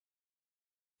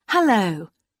Hello.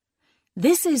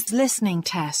 This is listening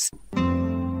test.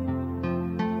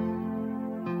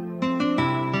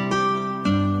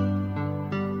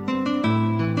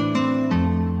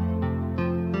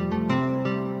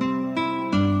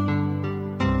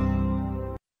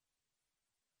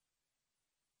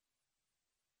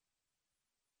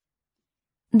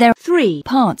 There are 3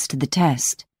 parts to the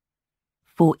test.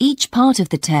 For each part of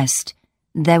the test,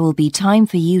 there will be time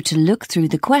for you to look through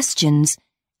the questions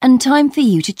and time for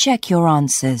you to check your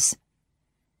answers.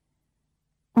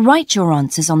 Write your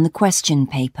answers on the question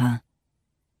paper.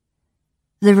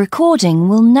 The recording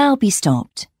will now be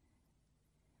stopped.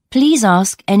 Please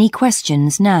ask any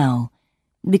questions now,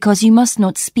 because you must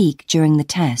not speak during the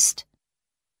test.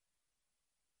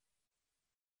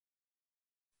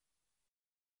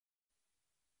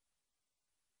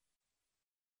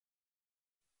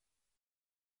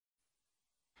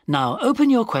 Now open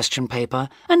your question paper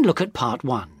and look at part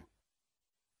 1.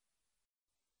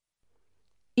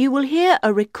 You will hear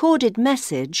a recorded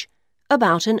message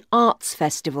about an arts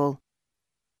festival.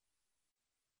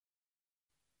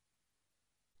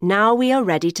 Now we are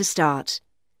ready to start.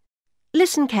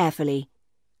 Listen carefully.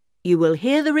 You will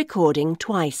hear the recording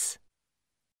twice.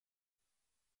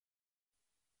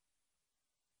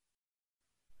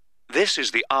 This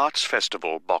is the Arts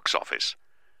Festival box office.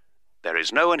 There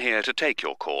is no one here to take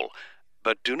your call,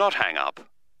 but do not hang up,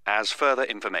 as further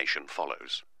information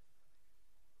follows.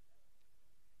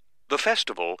 The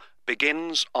festival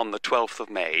begins on the 12th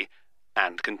of May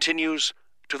and continues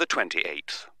to the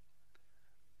 28th.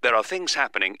 There are things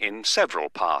happening in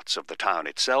several parts of the town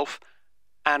itself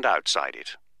and outside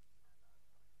it.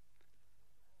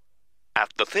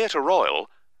 At the Theatre Royal,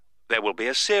 there will be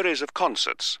a series of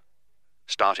concerts,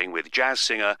 starting with jazz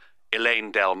singer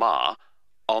Elaine Del Mar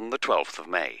on the 12th of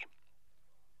May.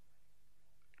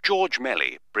 George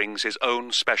Melly brings his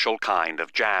own special kind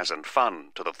of jazz and fun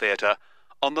to the theatre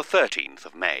on the 13th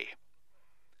of May.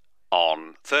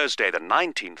 On Thursday the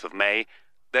 19th of May,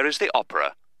 there is the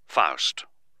opera Faust.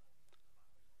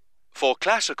 For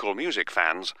classical music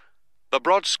fans, the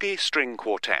Brodsky String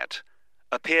Quartet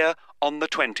appear on the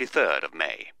 23rd of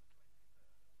May.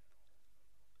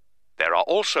 There are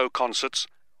also concerts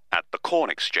at the Corn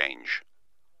Exchange.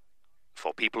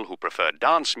 For people who prefer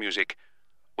dance music,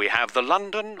 we have the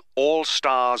London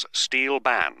All-Stars Steel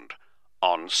Band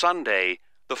on Sunday,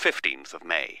 the 15th of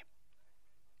May.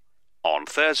 On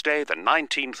Thursday, the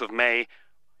 19th of May,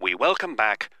 we welcome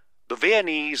back the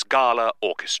Viennese Gala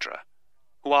Orchestra,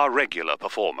 who are regular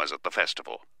performers at the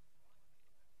festival.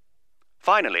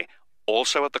 Finally,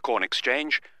 also at the Corn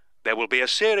Exchange, there will be a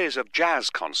series of jazz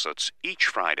concerts each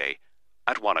Friday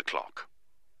at 1 o'clock.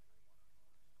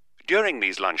 During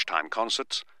these lunchtime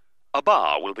concerts, a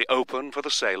bar will be open for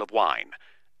the sale of wine,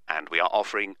 and we are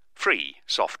offering free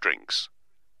soft drinks.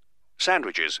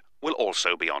 Sandwiches will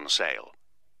also be on sale.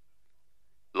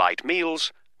 Light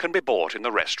meals can be bought in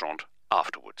the restaurant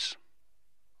afterwards.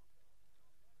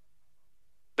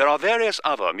 There are various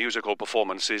other musical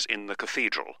performances in the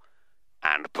cathedral,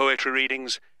 and poetry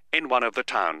readings in one of the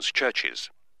town's churches.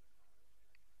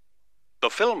 The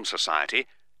Film Society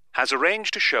has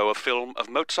arranged to show a film of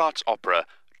Mozart's opera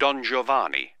Don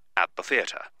Giovanni at the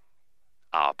theatre.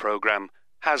 Our programme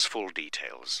has full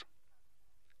details.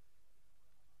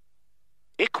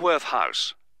 Ickworth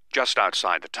House, just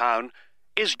outside the town,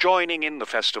 is joining in the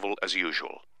festival as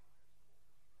usual.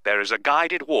 There is a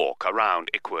guided walk around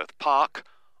Ickworth Park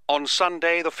on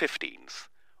Sunday the 15th,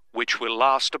 which will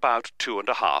last about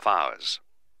 2.5 hours.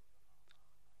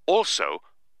 Also,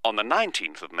 on the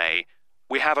 19th of May,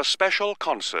 we have a special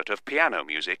concert of piano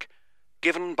music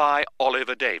given by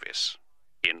Oliver Davis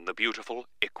in the beautiful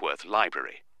Ickworth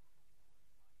Library.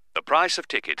 The price of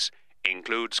tickets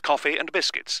includes coffee and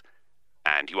biscuits,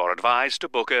 and you are advised to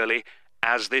book early,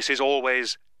 as this is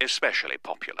always especially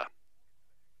popular.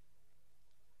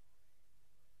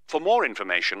 For more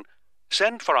information,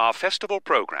 send for our festival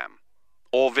programme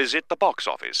or visit the box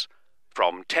office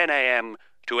from 10 a.m.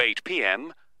 to 8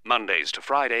 p.m. Mondays to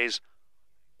Fridays,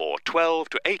 or 12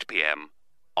 to 8 p.m.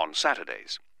 on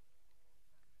Saturdays.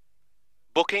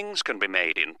 Bookings can be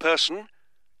made in person,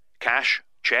 cash,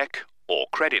 cheque or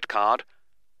credit card,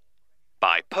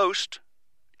 by post,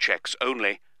 cheques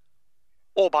only,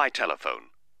 or by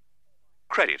telephone,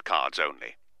 credit cards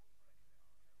only.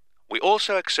 We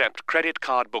also accept credit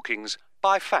card bookings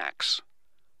by fax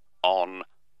on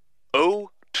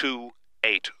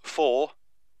 0284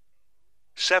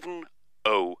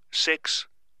 706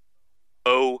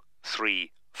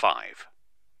 035.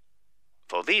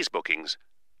 For these bookings,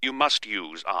 you must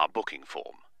use our booking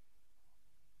form.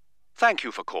 Thank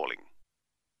you for calling.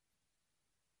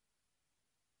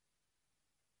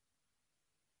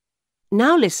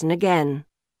 Now listen again.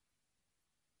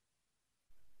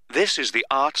 This is the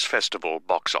Arts Festival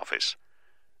box office.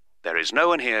 There is no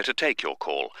one here to take your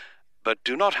call, but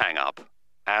do not hang up,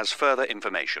 as further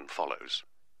information follows.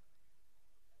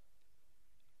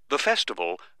 The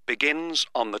festival begins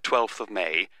on the 12th of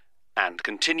May and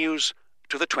continues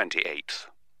to the 28th.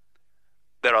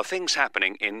 There are things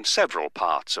happening in several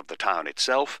parts of the town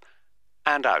itself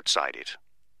and outside it.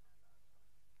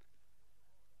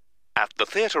 At the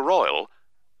Theatre Royal,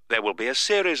 there will be a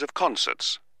series of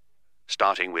concerts,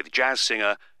 starting with jazz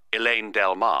singer Elaine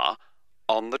Del Mar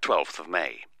on the 12th of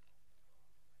May.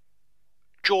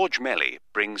 George Melly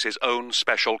brings his own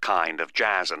special kind of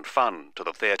jazz and fun to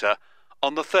the theatre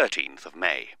on the 13th of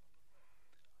May.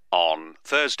 On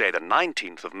Thursday the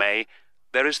 19th of May,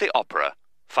 there is the opera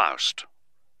Faust.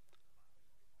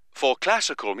 For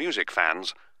classical music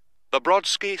fans, the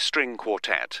Brodsky String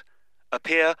Quartet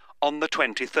appear on the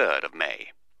 23rd of May.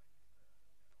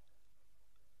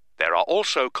 There are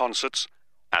also concerts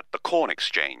at the Corn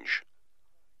Exchange.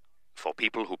 For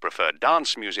people who prefer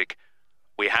dance music,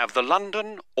 we have the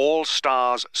London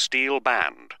All-Stars Steel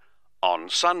Band on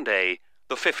Sunday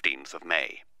the 15th of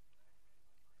May.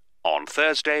 On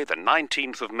Thursday the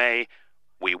 19th of May,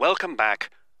 we welcome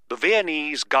back the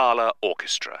Viennese Gala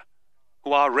Orchestra,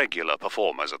 who are regular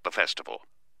performers at the festival.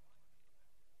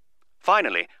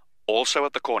 Finally, also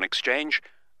at the Corn Exchange,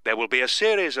 there will be a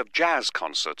series of jazz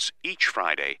concerts each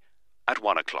Friday at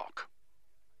 1 o'clock.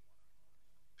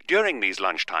 During these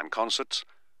lunchtime concerts,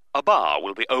 a bar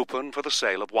will be open for the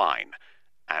sale of wine,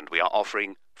 and we are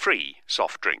offering free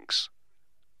soft drinks.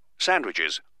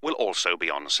 Sandwiches will also be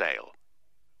on sale.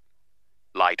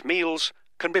 Light meals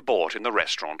can be bought in the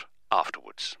restaurant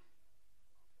afterwards.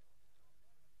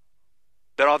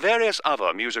 There are various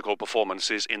other musical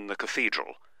performances in the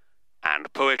cathedral,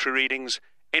 and poetry readings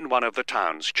in one of the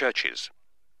town's churches.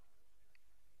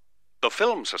 The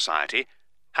Film Society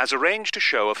has arranged to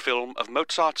show a film of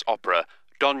Mozart's opera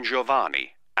Don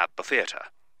Giovanni at the theatre.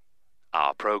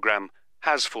 Our programme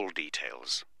has full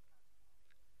details.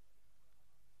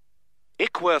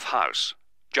 Ickworth House,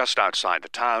 just outside the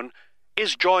town,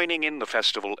 is joining in the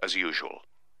festival as usual.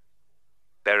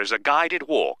 There is a guided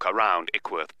walk around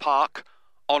Ickworth Park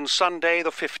on Sunday the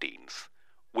 15th,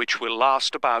 which will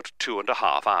last about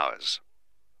 2.5 hours.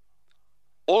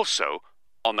 Also,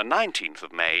 on the 19th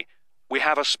of May, we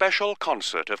have a special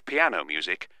concert of piano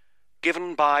music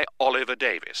given by Oliver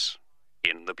Davis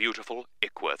in the beautiful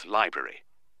Ickworth Library.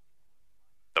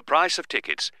 The price of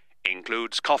tickets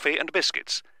includes coffee and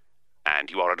biscuits, and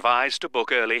you are advised to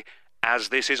book early, as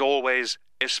this is always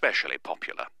especially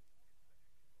popular.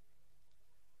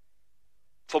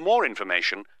 For more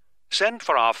information, send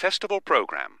for our festival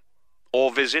programme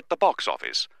or visit the box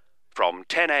office from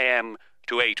 10 a.m.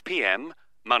 to 8 p.m.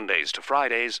 Mondays to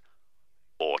Fridays,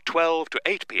 or 12 to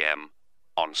 8 p.m.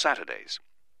 on Saturdays.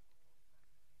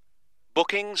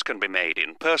 Bookings can be made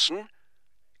in person,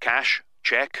 cash,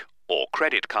 cheque or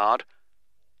credit card,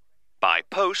 by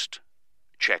post,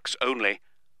 cheques only,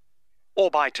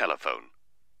 or by telephone,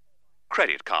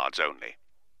 credit cards only.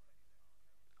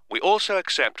 We also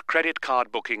accept credit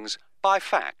card bookings by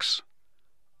fax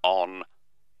on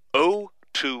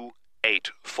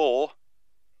 0284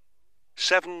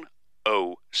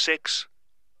 706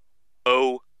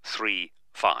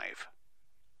 035.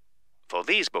 For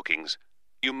these bookings,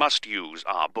 you must use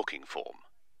our booking form.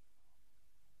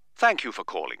 Thank you for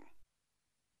calling.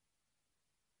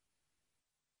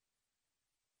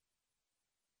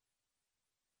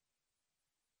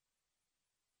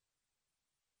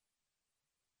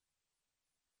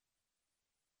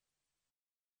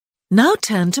 Now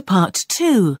turn to part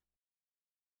 2.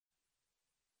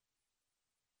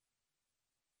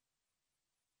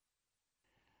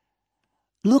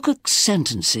 Look at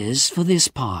sentences for this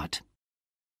part.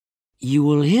 You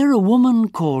will hear a woman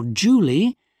called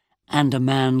Julie and a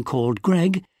man called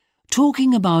Greg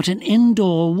talking about an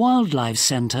indoor wildlife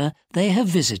centre they have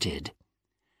visited.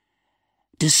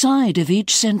 Decide if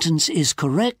each sentence is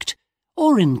correct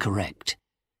or incorrect.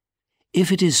 If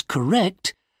it is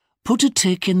correct, put a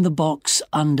tick in the box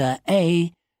under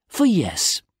A for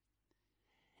yes.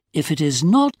 If it is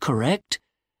not correct,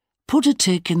 put a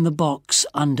tick in the box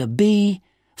under B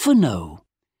for no.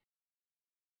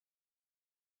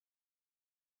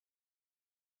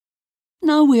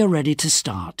 Now we are ready to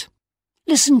start.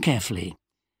 Listen carefully.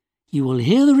 You will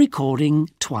hear the recording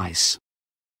twice.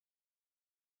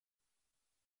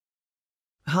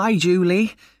 Hi,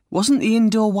 Julie. Wasn't the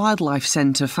Indoor Wildlife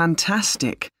Centre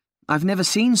fantastic? I've never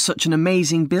seen such an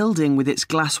amazing building with its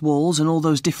glass walls and all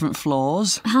those different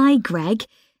floors. Hi, Greg.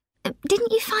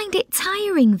 Didn't you find it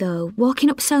tiring, though, walking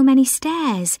up so many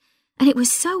stairs? and it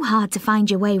was so hard to find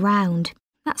your way round.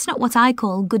 That's not what I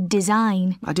call good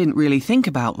design. I didn't really think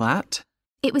about that.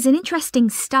 It was an interesting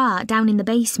start down in the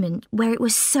basement where it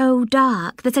was so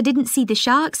dark that I didn't see the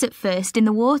sharks at first in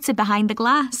the water behind the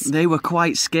glass. They were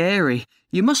quite scary.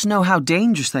 You must know how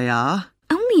dangerous they are.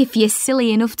 Only if you're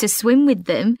silly enough to swim with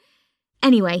them.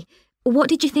 Anyway, what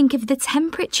did you think of the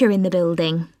temperature in the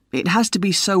building? It has to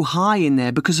be so high in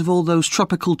there because of all those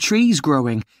tropical trees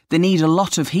growing. They need a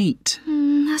lot of heat.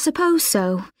 I suppose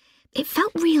so. It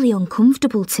felt really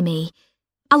uncomfortable to me.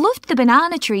 I loved the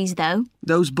banana trees, though.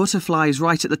 Those butterflies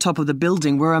right at the top of the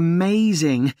building were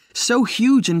amazing. So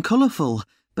huge and colourful.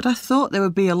 But I thought there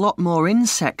would be a lot more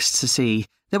insects to see.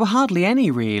 There were hardly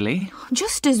any, really.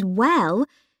 Just as well.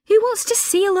 Who wants to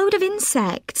see a load of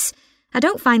insects? I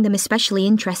don't find them especially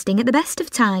interesting at the best of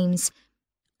times.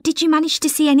 Did you manage to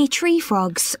see any tree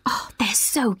frogs? Oh, they're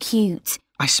so cute.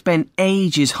 I spent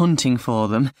ages hunting for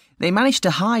them. They managed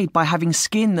to hide by having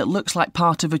skin that looks like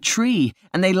part of a tree,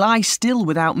 and they lie still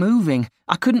without moving.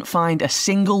 I couldn't find a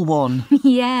single one.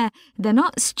 Yeah, they're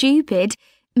not stupid,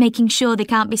 making sure they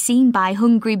can't be seen by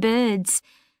hungry birds.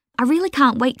 I really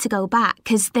can't wait to go back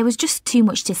because there was just too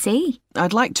much to see.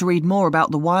 I'd like to read more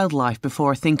about the wildlife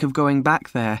before I think of going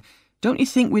back there. Don't you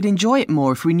think we'd enjoy it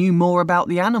more if we knew more about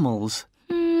the animals?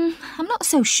 I'm not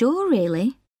so sure,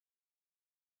 really.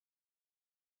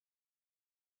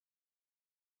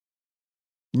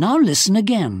 Now listen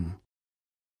again.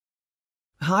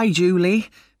 Hi, Julie.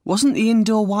 Wasn't the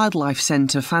Indoor Wildlife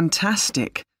Centre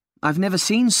fantastic? I've never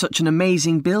seen such an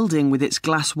amazing building with its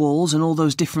glass walls and all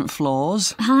those different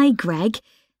floors. Hi, Greg.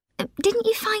 Didn't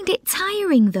you find it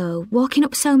tiring, though, walking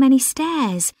up so many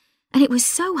stairs? And it was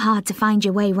so hard to find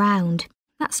your way round.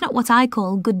 That's not what I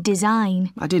call good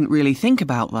design. I didn't really think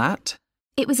about that.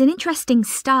 It was an interesting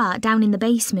start down in the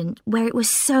basement where it was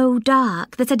so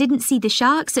dark that I didn't see the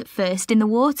sharks at first in the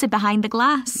water behind the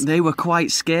glass. They were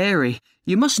quite scary.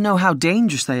 You must know how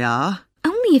dangerous they are.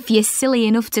 Only if you're silly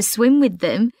enough to swim with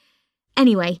them.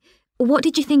 Anyway, what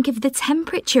did you think of the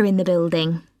temperature in the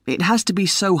building? It has to be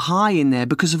so high in there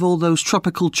because of all those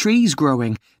tropical trees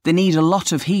growing. They need a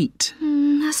lot of heat.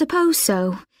 I suppose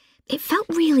so. It felt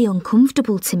really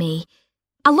uncomfortable to me.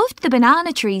 I loved the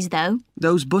banana trees, though.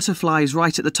 Those butterflies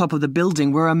right at the top of the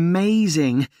building were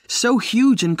amazing. So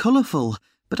huge and colourful.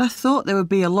 But I thought there would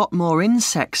be a lot more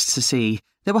insects to see.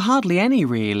 There were hardly any,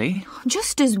 really.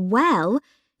 Just as well.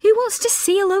 Who wants to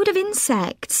see a load of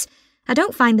insects? I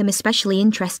don't find them especially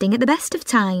interesting at the best of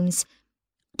times.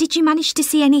 Did you manage to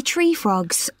see any tree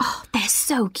frogs? Oh, they're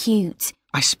so cute.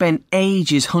 I spent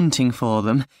ages hunting for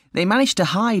them. They managed to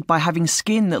hide by having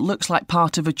skin that looks like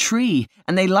part of a tree,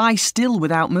 and they lie still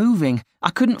without moving. I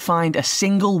couldn't find a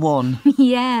single one.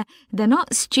 Yeah, they're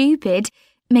not stupid,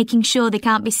 making sure they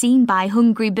can't be seen by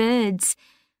hungry birds.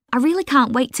 I really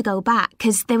can't wait to go back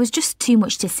because there was just too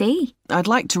much to see. I'd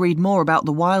like to read more about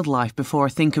the wildlife before I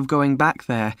think of going back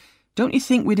there. Don't you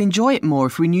think we'd enjoy it more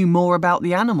if we knew more about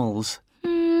the animals?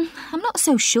 I'm not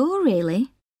so sure, really.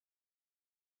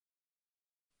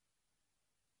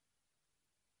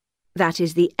 That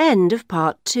is the end of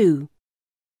part 2.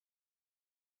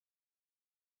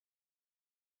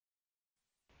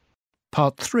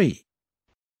 Part 3.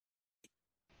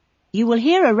 You will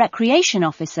hear a recreation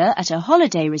officer at a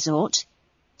holiday resort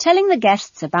telling the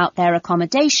guests about their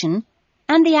accommodation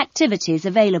and the activities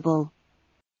available.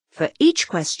 For each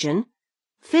question,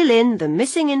 fill in the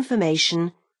missing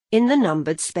information in the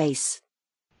numbered space.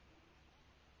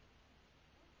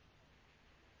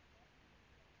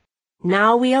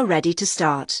 Now we are ready to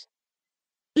start.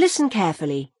 Listen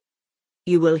carefully.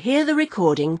 You will hear the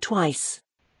recording twice.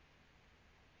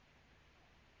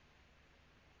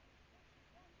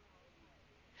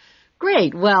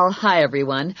 Great. Well, hi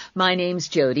everyone. My name's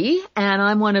Jody, and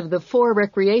I'm one of the 4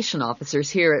 recreation officers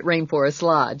here at Rainforest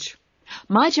Lodge.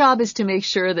 My job is to make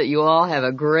sure that you all have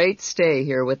a great stay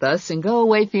here with us and go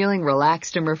away feeling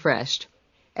relaxed and refreshed.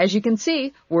 As you can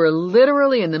see, we're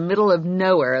literally in the middle of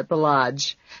nowhere at the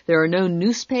lodge. There are no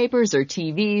newspapers or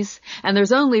TVs, and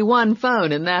there's only one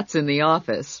phone, and that's in the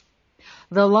office.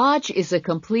 The lodge is a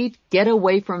complete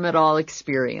get-away-from-it-all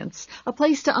experience, a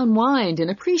place to unwind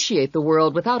and appreciate the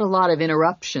world without a lot of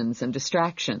interruptions and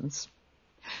distractions.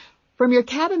 From your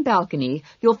cabin balcony,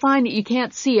 you'll find that you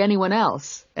can't see anyone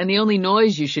else, and the only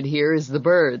noise you should hear is the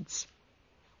birds.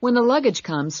 When the luggage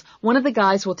comes, one of the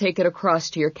guys will take it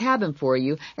across to your cabin for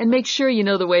you and make sure you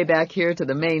know the way back here to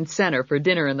the main center for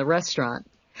dinner in the restaurant.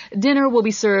 Dinner will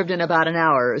be served in about an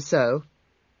hour or so.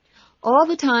 All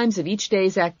the times of each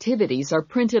day's activities are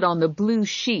printed on the blue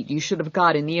sheet you should have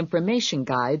got in the information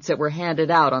guides that were handed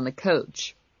out on the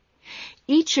coach.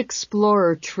 Each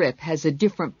explorer trip has a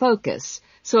different focus,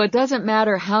 so it doesn't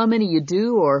matter how many you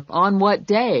do or on what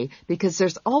day, because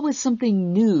there's always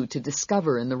something new to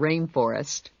discover in the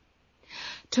rainforest.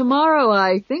 Tomorrow,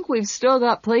 I think we've still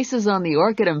got places on the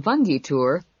orchid and fungi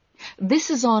tour. This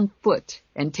is on foot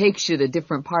and takes you to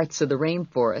different parts of the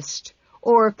rainforest.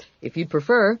 Or, if you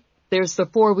prefer, there's the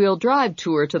four-wheel drive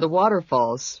tour to the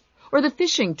waterfalls. Or the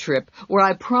fishing trip where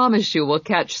I promise you we'll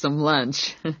catch some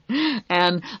lunch.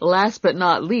 And last but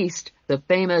not least, the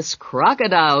famous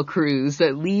crocodile cruise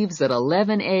that leaves at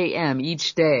 11 a.m.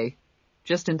 each day.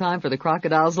 Just in time for the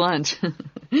crocodile's lunch.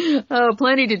 Oh,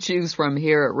 plenty to choose from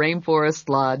here at Rainforest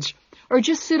Lodge. Or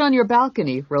just sit on your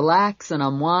balcony, relax and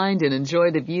unwind and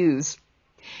enjoy the views.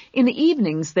 In the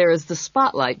evenings, there is the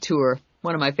Spotlight Tour,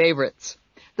 one of my favorites.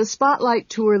 The Spotlight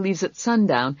Tour leaves at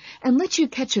sundown and lets you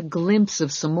catch a glimpse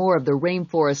of some more of the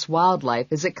rainforest wildlife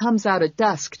as it comes out at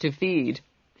dusk to feed.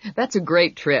 That's a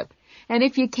great trip, and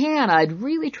if you can, I'd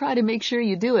really try to make sure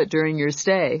you do it during your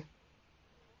stay.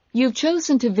 You've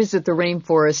chosen to visit the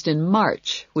rainforest in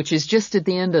March, which is just at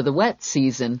the end of the wet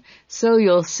season, so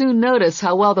you'll soon notice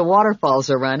how well the waterfalls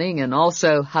are running and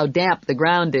also how damp the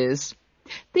ground is.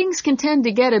 Things can tend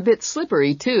to get a bit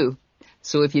slippery, too,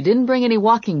 so if you didn't bring any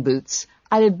walking boots,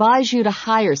 I'd advise you to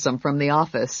hire some from the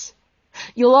office.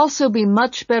 You'll also be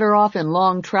much better off in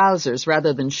long trousers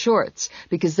rather than shorts,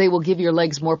 because they will give your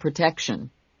legs more protection.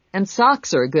 And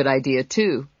socks are a good idea,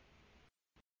 too.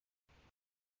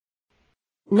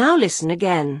 Now listen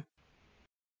again.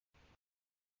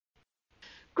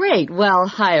 Great. Well,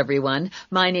 hi everyone.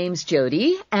 My name's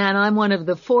Jody, and I'm one of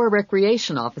the 4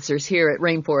 recreation officers here at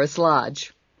Rainforest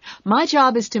Lodge. My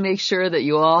job is to make sure that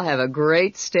you all have a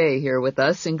great stay here with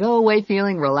us and go away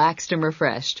feeling relaxed and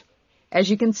refreshed.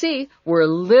 As you can see, we're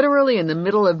literally in the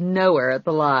middle of nowhere at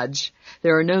the lodge.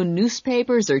 There are no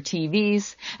newspapers or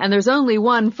TVs, and there's only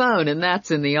one phone, and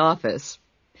that's in the office.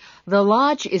 The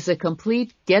lodge is a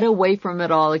complete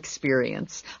get-away-from-it-all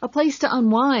experience, a place to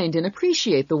unwind and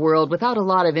appreciate the world without a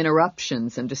lot of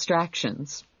interruptions and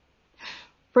distractions.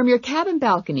 From your cabin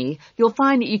balcony, you'll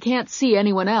find that you can't see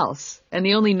anyone else, and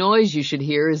the only noise you should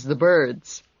hear is the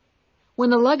birds. When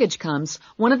the luggage comes,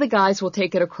 one of the guys will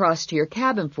take it across to your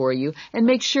cabin for you and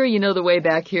make sure you know the way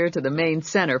back here to the main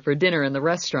center for dinner in the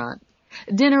restaurant.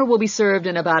 Dinner will be served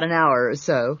in about an hour or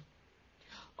so.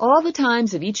 All the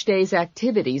times of each day's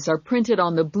activities are printed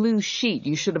on the blue sheet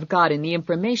you should have got in the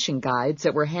information guides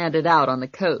that were handed out on the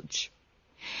coach.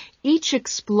 Each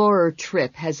explorer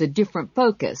trip has a different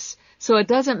focus, so it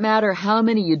doesn't matter how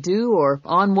many you do or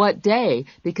on what day,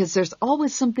 because there's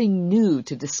always something new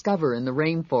to discover in the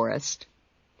rainforest.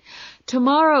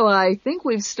 Tomorrow, I think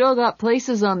we've still got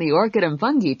places on the orchid and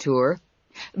fungi tour.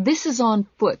 This is on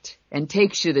foot and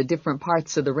takes you to different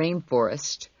parts of the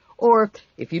rainforest. Or,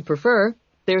 if you'd prefer,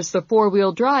 there's the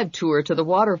four-wheel drive tour to the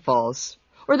waterfalls.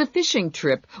 Or the fishing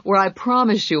trip where I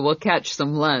promise you we'll catch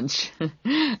some lunch.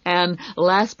 And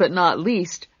last but not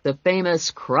least, the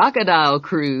famous crocodile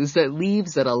cruise that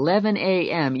leaves at 11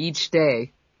 a.m. each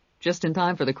day. Just in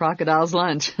time for the crocodile's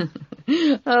lunch.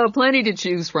 Oh, plenty to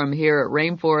choose from here at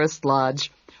Rainforest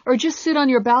Lodge. Or just sit on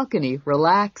your balcony,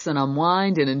 relax and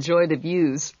unwind and enjoy the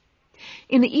views.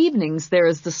 In the evenings, there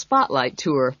is the Spotlight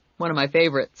Tour, one of my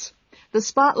favorites. The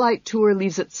Spotlight Tour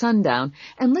leaves at sundown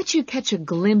and lets you catch a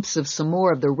glimpse of some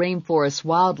more of the rainforest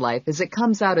wildlife as it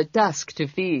comes out at dusk to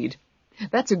feed.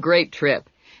 That's a great trip,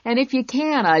 and if you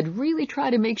can, I'd really try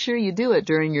to make sure you do it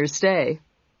during your stay.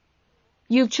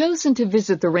 You've chosen to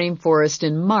visit the rainforest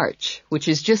in March, which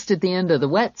is just at the end of the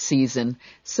wet season,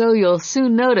 so you'll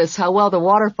soon notice how well the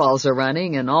waterfalls are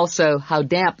running and also how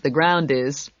damp the ground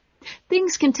is.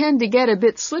 Things can tend to get a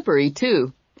bit slippery,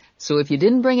 too, so if you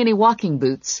didn't bring any walking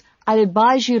boots, I'd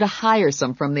advise you to hire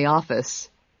some from the office.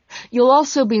 You'll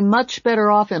also be much better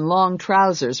off in long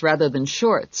trousers rather than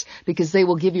shorts, because they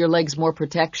will give your legs more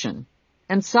protection.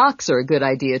 And socks are a good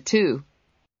idea, too.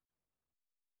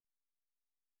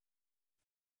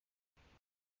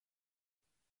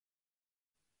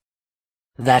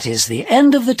 That is the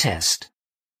end of the test.